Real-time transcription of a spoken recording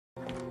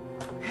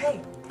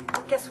Hey,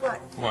 guess what?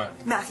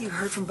 What? Matthew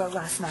heard from Bo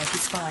last night.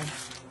 He's fine.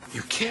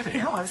 You're kidding?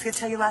 No, I was going to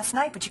tell you last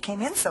night, but you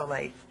came in so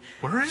late.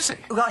 Where is he?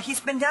 Well, he's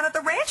been down at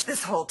the ranch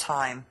this whole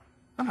time.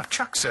 No,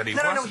 Chuck said he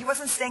No, wasn't. he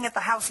wasn't staying at the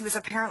house. He was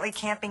apparently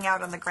camping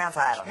out on the grounds.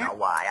 I don't know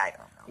why. I don't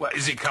know. Well,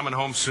 is he coming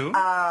home soon?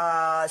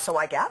 So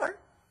I gather.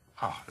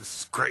 Oh,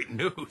 this is great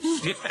news.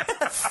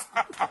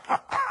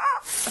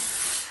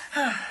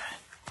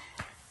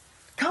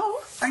 Cole,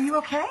 are you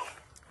okay?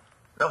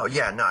 Oh,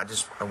 yeah, no,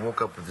 I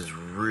woke up with this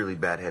really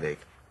bad headache.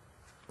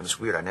 And it's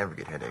weird, I never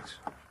get headaches.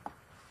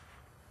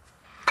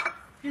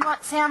 You know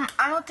what, Sam?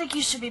 I don't think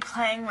you should be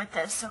playing with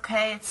this,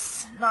 okay?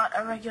 It's not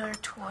a regular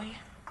toy.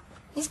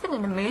 He's been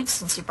in a mood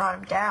since you brought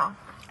him down.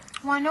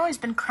 Well, I know he's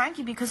been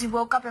cranky because he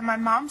woke up and my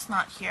mom's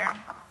not here.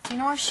 Do you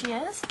know where she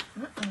is?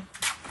 Mm-mm.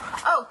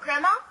 Oh,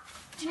 Grandma?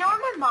 Do you know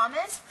where my mom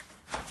is?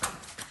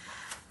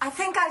 I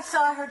think I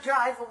saw her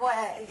drive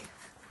away.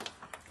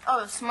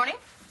 Oh, this morning?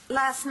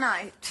 Last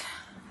night.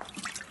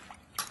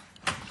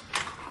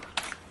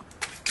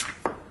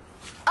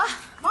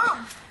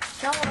 Mom,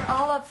 y'all were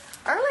all up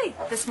early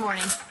this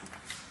morning.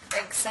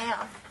 Thanks, Sam.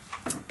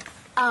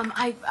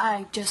 I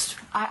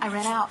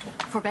ran out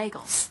for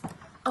bagels.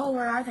 Oh,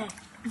 where are they?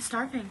 I'm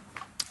starving.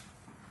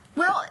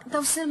 Well,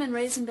 those cinnamon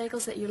raisin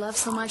bagels that you love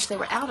so much, they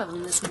were out of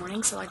them this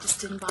morning, so I just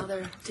didn't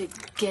bother to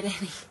get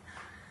any.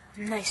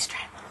 Nice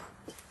try.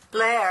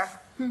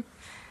 Blair,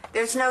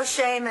 there's no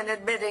shame in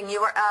admitting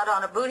you were out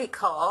on a booty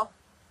call.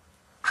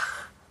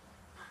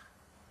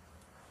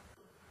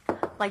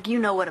 Like you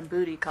know what a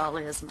booty call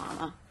is,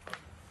 Mama.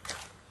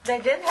 They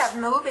did have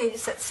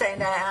movies at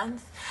St.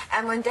 Anne's,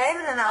 and when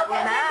David and I were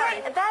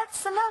married...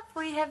 That's enough.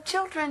 We have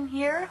children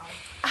here.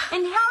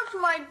 And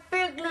how's my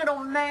big little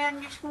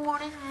man this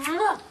morning?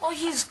 Well,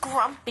 he's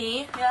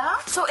grumpy. Yeah?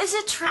 So is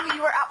it true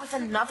you were out with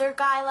another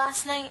guy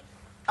last night?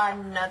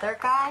 Another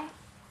guy?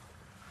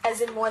 As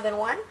in more than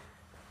one?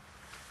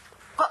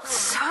 Well,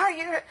 sorry,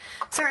 you're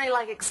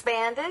certainly,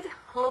 expanded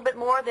a little bit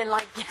more than,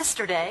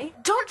 yesterday.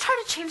 Don't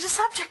try to change the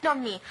subject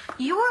on me.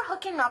 You were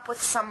hooking up with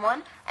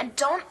someone, and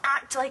don't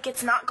act like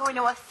it's not going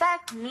to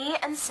affect me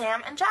and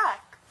Sam and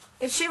Jack.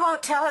 If she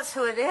won't tell us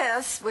who it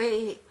is,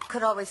 we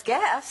could always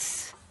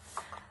guess.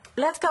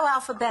 Let's go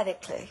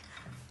alphabetically.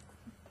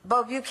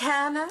 Bo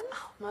Buchanan?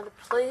 Mother,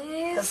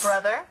 please. The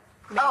brother?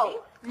 Maybe?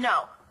 Oh,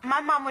 no.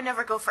 My mom would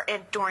never go for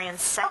Aunt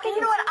Dorian's second. Okay,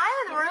 you know what?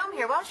 I have the room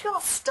here. Why don't you all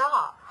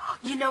stop?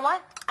 You know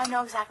what? I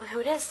know exactly who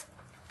it is.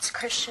 It's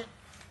Christian.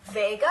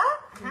 Vega?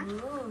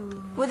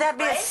 Would that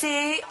be a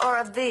C or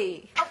a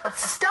V? Oh,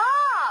 stop!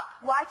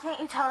 Why can't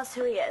you tell us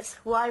who he is?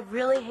 Will I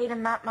really hate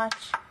him that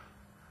much?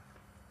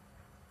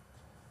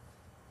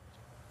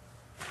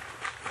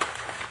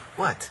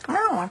 What?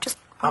 No, I'm just...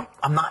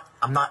 I'm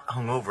not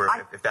hungover,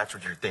 if that's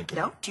what you're thinking.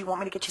 No? Do you want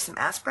me to get you some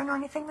aspirin or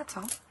anything? That's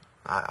all.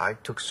 I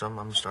took some.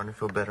 I'm starting to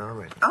feel better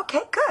already.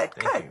 Okay, good,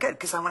 Thank you. good,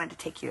 because I wanted to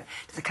take you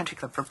to the country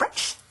club for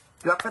brunch.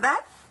 You up for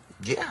that?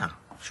 Yeah,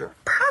 sure.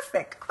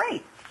 Perfect,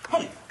 great.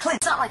 Hey, Clint.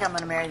 It's not like I'm going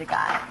to marry the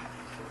guy.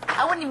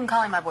 I wouldn't even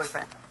call him my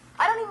boyfriend.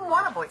 I don't even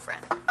want a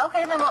boyfriend.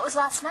 Okay, then what was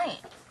last night?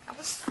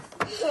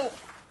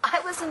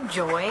 I was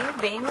enjoying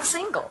being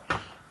single.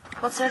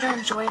 What's there to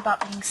enjoy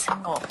about being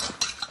single?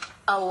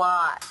 A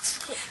lot.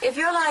 If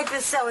your life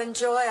is so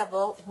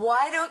enjoyable,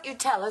 why don't you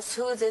tell us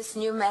who this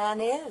new man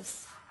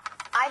is?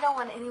 I don't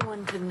want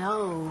anyone to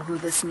know who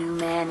this new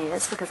man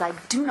is because I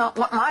do not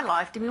want my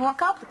life to be more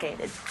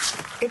complicated.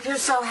 If you're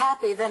so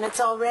happy, then it's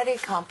already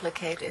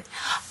complicated.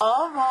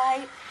 All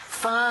right,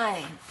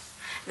 fine.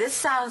 This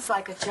sounds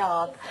like a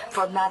job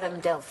for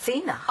Madame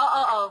Delphina.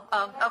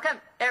 Okay,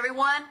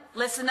 everyone,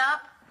 listen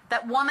up.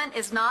 That woman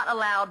is not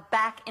allowed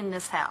back in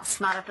this house,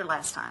 not after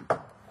last time.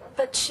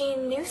 But she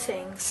knew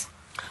things.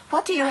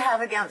 What do you have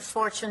against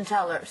fortune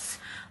tellers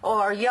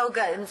or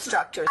yoga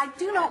instructors? I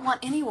do not want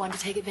anyone to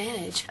take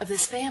advantage of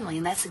this family,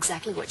 and that's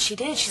exactly what she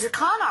did. She's a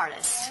con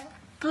artist.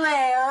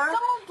 Blair.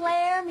 Don't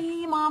blare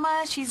me,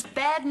 Mama. She's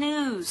bad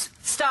news.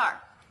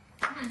 Starr,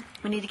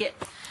 we need to get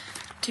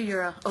to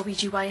your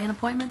OBGYN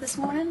appointment this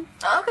morning.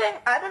 Okay,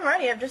 I've been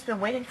ready. I've just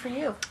been waiting for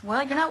you.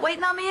 Well, you're not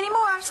waiting on me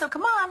anymore, so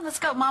come on. Let's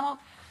go, Mama.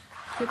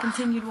 You'll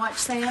continue to watch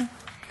Sam.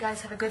 You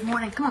guys have a good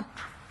morning. Come on.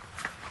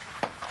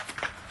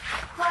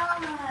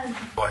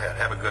 Go ahead,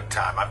 have a good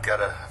time. I've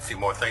got a few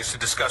more things to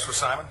discuss with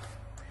Simon.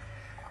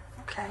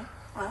 Okay,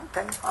 well,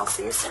 then I'll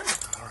see you soon.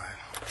 All right.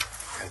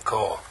 And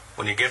Cole,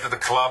 when you get to the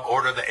club,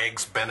 order the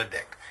eggs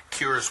Benedict.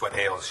 Cures what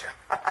ails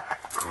you.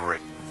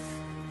 Great.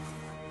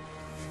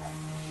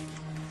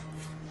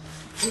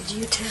 Did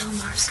you tell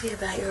Marcy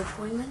about your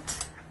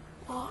appointment?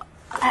 Well,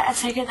 I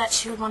figured that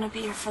she would want to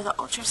be here for the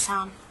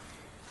ultrasound.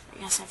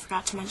 I guess I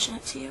forgot to mention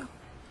it to you.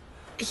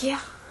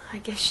 Yeah, I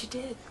guess you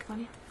did. Come on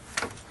in.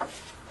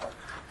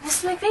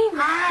 Miss McVie,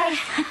 hi.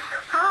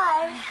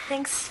 Hi.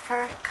 Thanks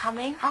for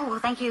coming. Oh, well,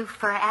 thank you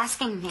for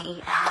asking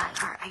me.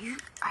 Are you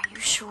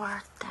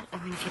sure that,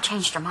 if you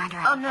changed your mind or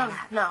anything? Oh,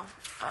 no.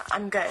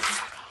 I'm good.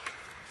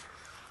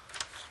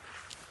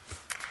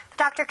 The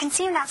doctor can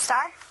see you now,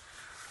 Starr.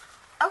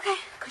 Okay,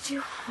 could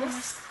you?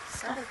 Yes.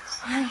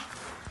 Hi.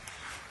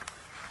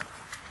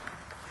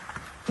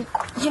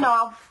 You know,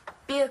 I'll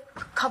be a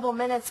couple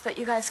minutes, but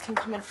you guys can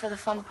come in for the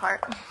fun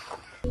part.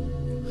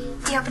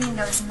 The opening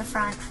notice in the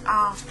front.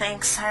 Oh,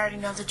 thanks. I already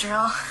know the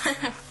drill.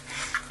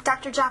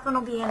 Dr. Joplin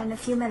will be in a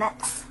few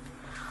minutes.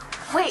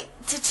 Wait,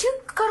 did you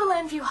go to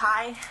Landview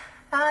High?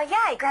 Yeah,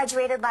 I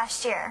graduated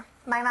last year.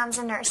 My mom's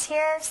a nurse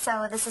here,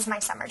 so this is my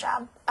summer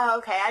job. Oh,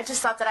 okay. I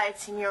just thought that I had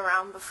seen you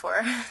around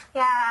before.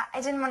 Yeah,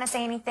 I didn't want to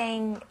say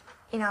anything,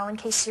 you know, in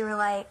case you were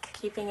like...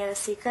 Keeping it a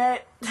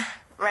secret?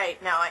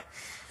 Right, no, I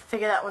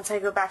figure that once I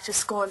go back to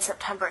school in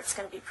September, it's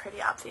going to be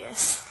pretty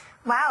obvious.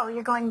 Wow,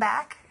 you're going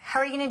back? How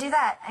are you going to do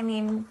that? I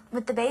mean,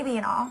 with the baby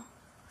and all.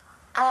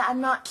 I'm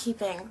not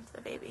keeping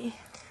the baby.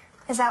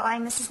 Is that why,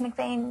 Mrs.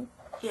 McBain?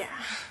 Yeah.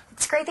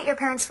 It's great that your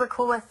parents were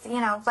cool with,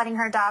 you know, letting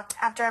her adopt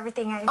after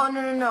everything I... Oh,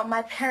 no.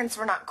 My parents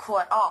were not cool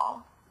at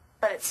all.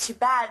 But it's too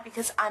bad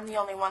because I'm the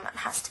only one that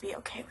has to be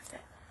okay with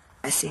it.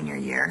 My senior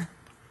year,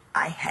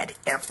 I had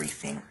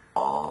everything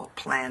all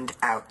planned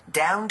out,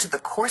 down to the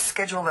course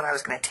schedule that I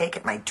was going to take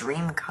at my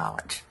dream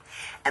college.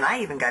 And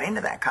I even got into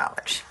that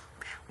college.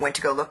 Went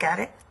to go look at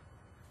it,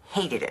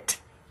 hated it.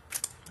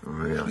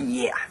 Really?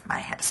 Yeah, I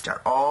had to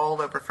start all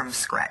over from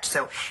scratch.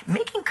 So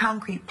making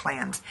concrete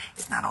plans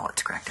is not all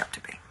it's cracked up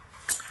to be.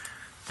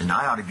 Then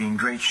I ought to be in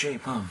great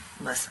shape, huh?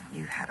 Listen,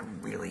 you had a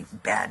really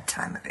bad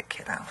time of it,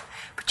 kiddo.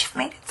 But you've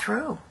made it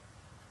through.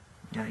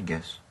 Yeah, I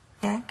guess.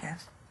 Yeah, I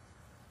guess.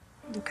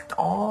 You've got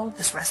all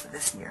this rest of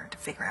this year to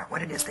figure out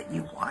what it is that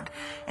you want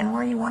and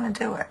where you want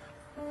to do it.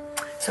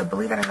 So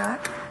believe it or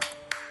not,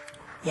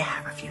 you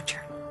have a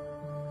future.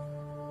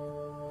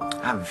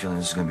 I have a feeling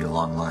this is going to be a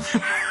long lunch.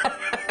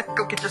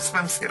 Go get your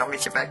swimsuit. I'll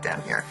meet you back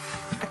down here.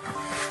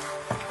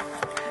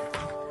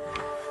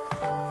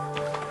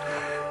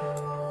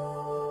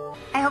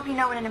 I hope you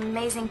know what an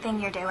amazing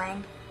thing you're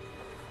doing.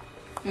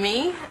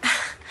 Me?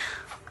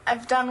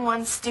 I've done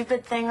one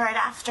stupid thing right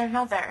after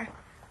another.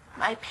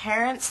 My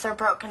parents, they're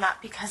broken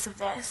up because of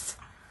this.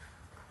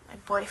 My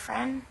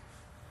boyfriend,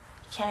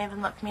 he can't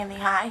even look me in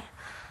the eye.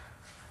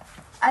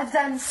 I've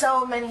done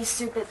so many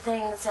stupid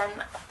things, and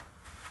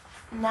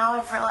now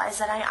I've realized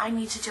that I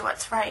need to do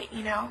what's right,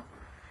 you know?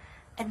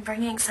 And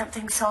bringing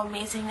something so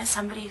amazing to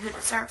somebody who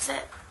deserves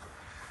it,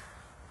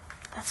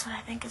 that's what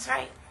I think is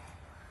right.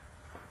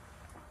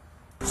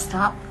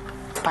 Stop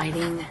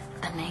biting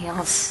the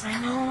nails.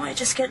 I know, I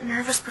just get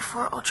nervous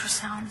before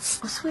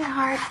ultrasounds. Well,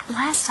 sweetheart,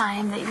 last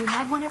time that you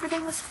had one,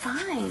 everything was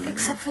fine.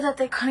 Except for that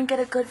they couldn't get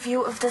a good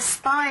view of the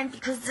spine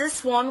because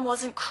this one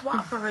wasn't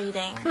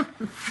cooperating.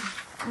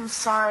 I'm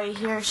sorry,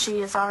 he or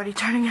she is already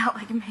turning out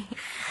like me.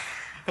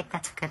 I think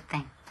that's a good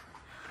thing.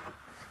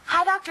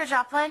 Hi, Dr.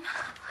 Joplin.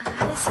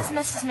 This is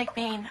Mrs.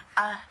 McBain.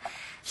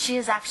 She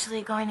is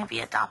actually going to be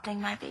adopting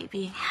my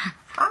baby.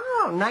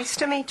 Oh, nice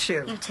to meet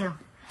you. You too.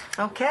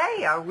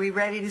 Okay, are we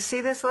ready to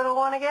see this little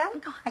one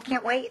again? I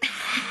can't wait.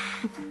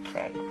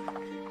 Okay.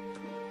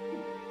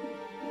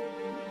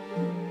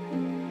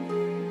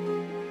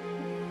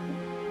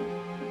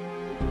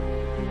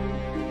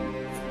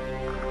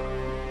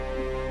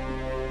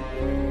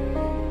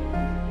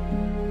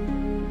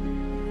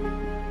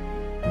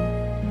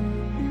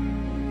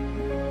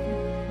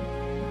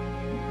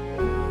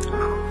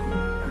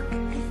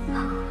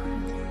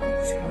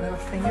 See my little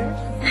fingers?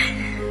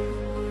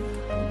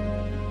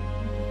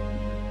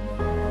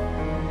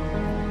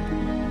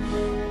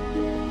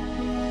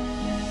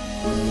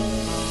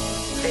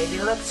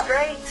 Baby looks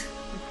great.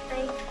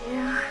 Thank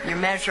you. You're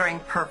measuring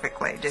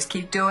perfectly. Just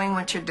keep doing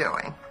what you're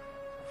doing.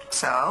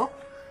 So,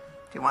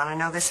 do you want to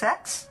know the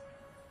sex?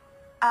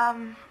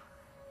 You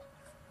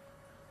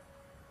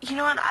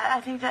know what?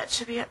 I think that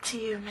should be up to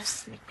you,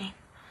 Mrs. McBain.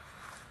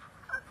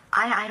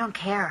 I don't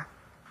care.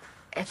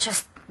 It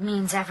just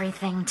means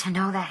everything to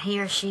know that he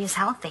or she is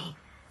healthy.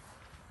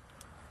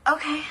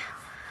 Okay.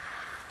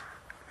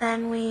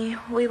 Then we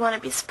want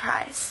to be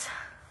surprised.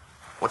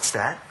 What's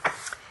that?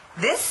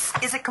 This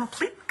is a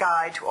complete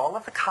guide to all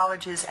of the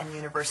colleges and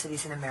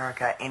universities in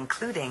America,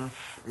 including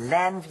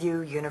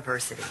Landview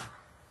University.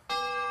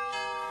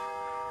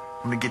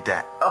 Let me get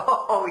that.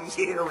 Oh, you,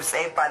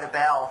 saved by the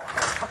bell.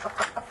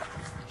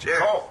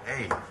 Jared. Oh.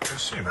 Hey. Good to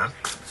see you, man.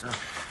 What's up?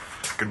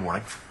 Good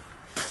morning.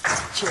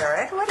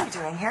 Jared, what are you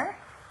doing here?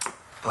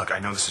 Look, I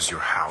know this is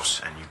your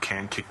house, and you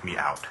can kick me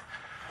out.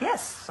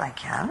 Yes, I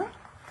can.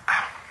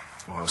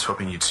 Well, I was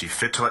hoping you'd see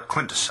fit to let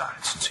Clint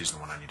decide, since he's the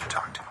one I need to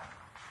talk to.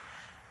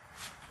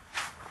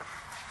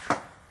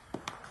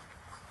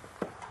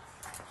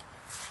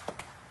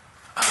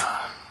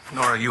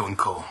 Nora, you and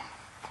Cole,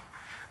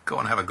 go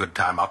and have a good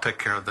time. I'll take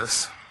care of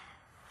this.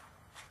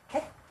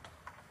 Okay.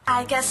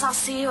 I guess I'll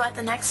see you at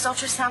the next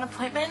ultrasound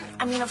appointment.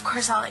 I mean, of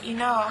course, I'll let you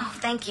know. Oh,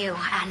 thank you.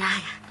 And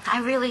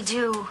I really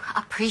do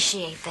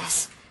appreciate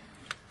this.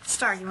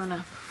 Starr, you want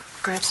to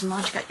grab some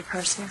lunch? Got your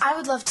purse here? I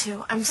would love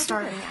to. I'm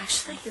starving,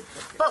 actually.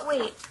 But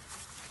wait.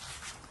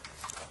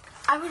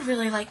 I would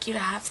really like you to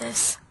have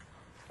this.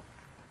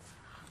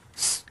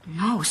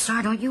 No,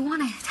 Starr, don't you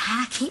want to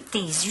keep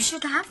these? You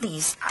should have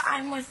these.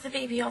 I'm with the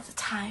baby all the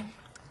time.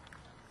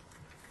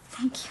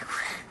 Thank you.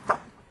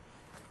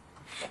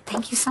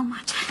 Thank you so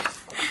much.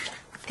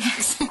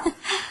 Thanks.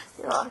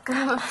 You're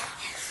welcome.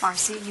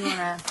 Marcy, you want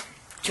to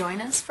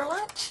join us for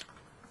lunch?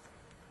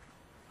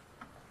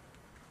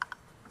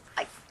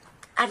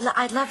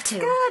 I'd love to.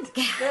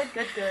 Good.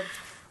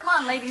 Come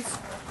on, ladies.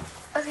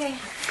 Okay.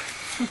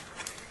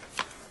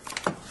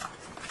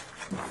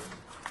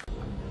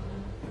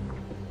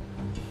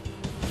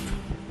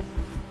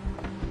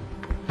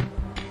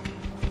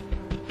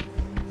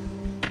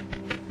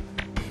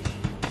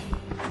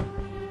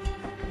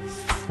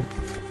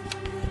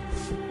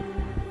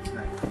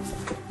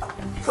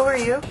 Who are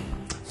you?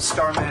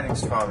 Starr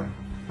Manning's father.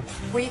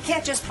 Well, you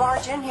can't just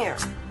barge in here.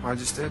 I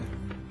just did.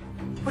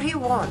 What do you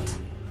want?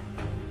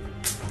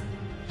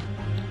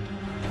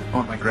 I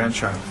want my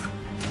grandchild.